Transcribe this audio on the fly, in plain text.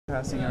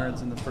Passing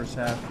yards in the first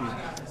half.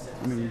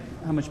 I mean,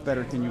 how much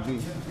better can you be?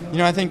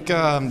 I think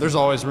there's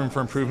always room for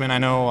improvement. I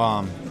know.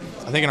 I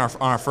think on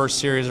our first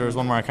series there was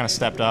one where I kind of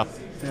stepped up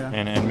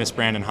and missed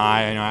Brandon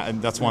high.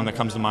 That's one that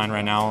comes to mind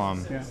right now.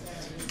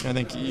 I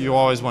think you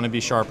always want to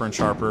be sharper and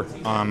sharper.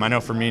 I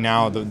know for me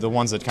now, the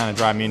ones that kind of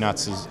drive me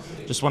nuts is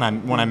just when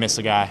I miss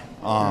a guy.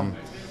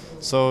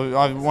 So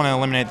I want to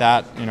eliminate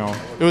that. I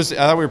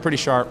thought we were pretty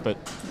sharp, but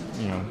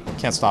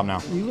can't stop now.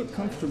 You look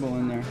comfortable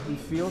in there. You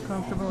feel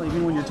comfortable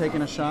even when you're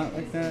taking a shot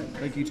like that,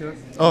 like you took?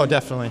 Oh,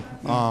 definitely.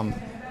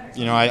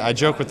 I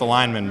joke with the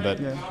linemen, but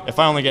if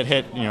I only get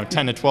hit,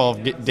 10 to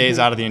 12 days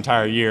out of the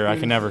entire year, I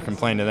can never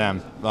complain to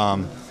them.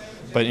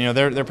 But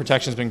their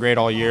protection's been great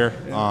all year.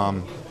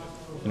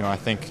 I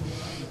think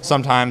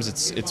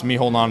sometimes it's me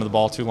holding on to the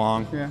ball too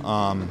long.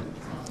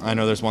 I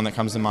know there's one that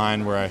comes to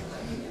mind where I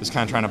was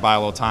kind of trying to buy a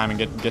little time and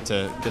get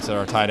to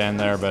our tight end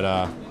there, but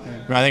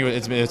I think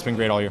it's been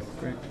great all year.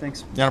 Great,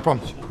 thanks. Yeah, no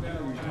problem. You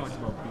talked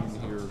about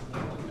being here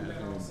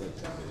at home,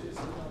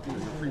 but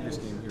your previous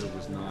game here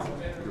was not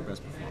your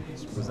best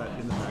performance. Was that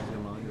in the back of your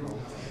mind at all?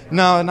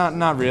 No,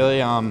 not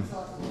really. I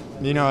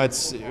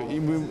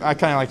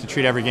kind of like to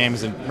treat every game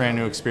as a brand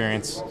new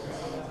experience.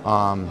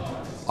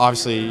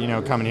 Obviously,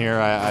 coming here,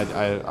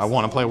 I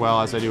want to play well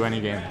as I do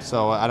any game.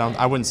 So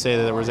I wouldn't say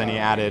that there was any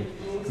added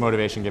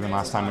motivation given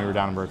last time we were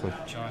down in Berkeley.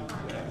 Sean,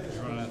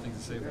 you run out of things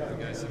to say about the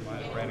guy said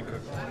Brandon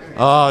Cook.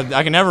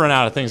 I can never run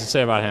out of things to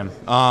say about him.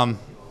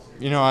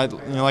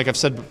 Like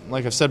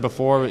I've said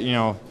before,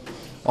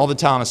 all the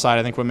talent aside,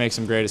 I think what makes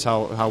him great is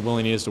how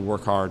willing he is to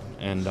work hard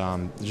and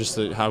just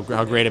how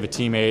great of a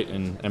teammate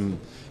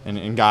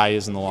and guy he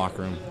is in the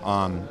locker room.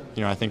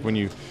 I think when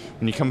you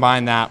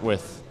combine that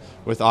with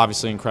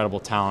obviously incredible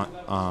talent,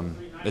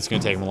 it's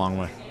going to take him a long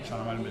way.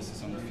 Sean, I might have missed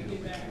this on the field. You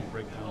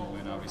break down the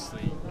win.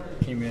 Obviously,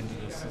 came into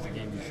this as a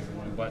game you should have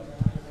won, but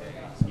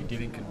you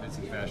did in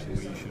convincing fashion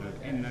what you should have,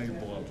 and now you're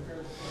bowl eligible.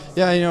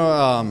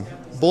 Yeah,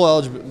 bowl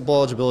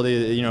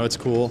eligibility. It's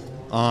cool.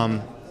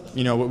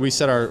 We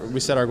set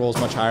our goals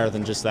much higher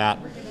than just that.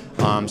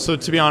 So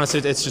to be honest,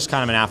 it's just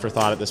kind of an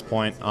afterthought at this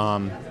point.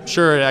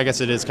 Sure, I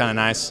guess it is kind of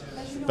nice,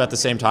 but at the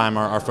same time,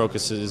 our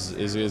focus is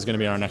going to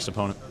be on our next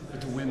opponent.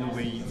 But to win the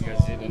way you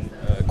guys did, and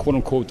quote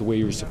unquote the way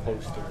you were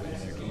supposed to win,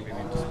 can you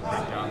maybe just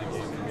break down the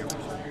game from your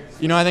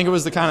perspective? I think it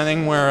was the kind of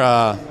thing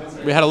where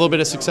we had a little bit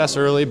of success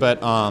early,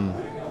 but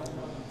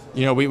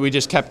we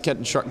just kept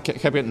getting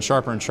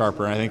sharper and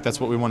sharper. And I think that's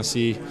what we want to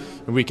see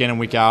week in and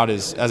week out.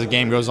 Is as a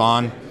game goes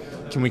on,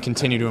 can we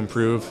continue to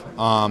improve?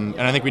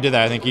 And I think we did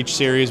that. I think each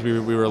series we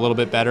were a little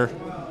bit better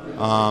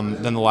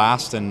than the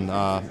last, and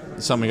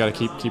something we got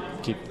to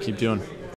keep doing.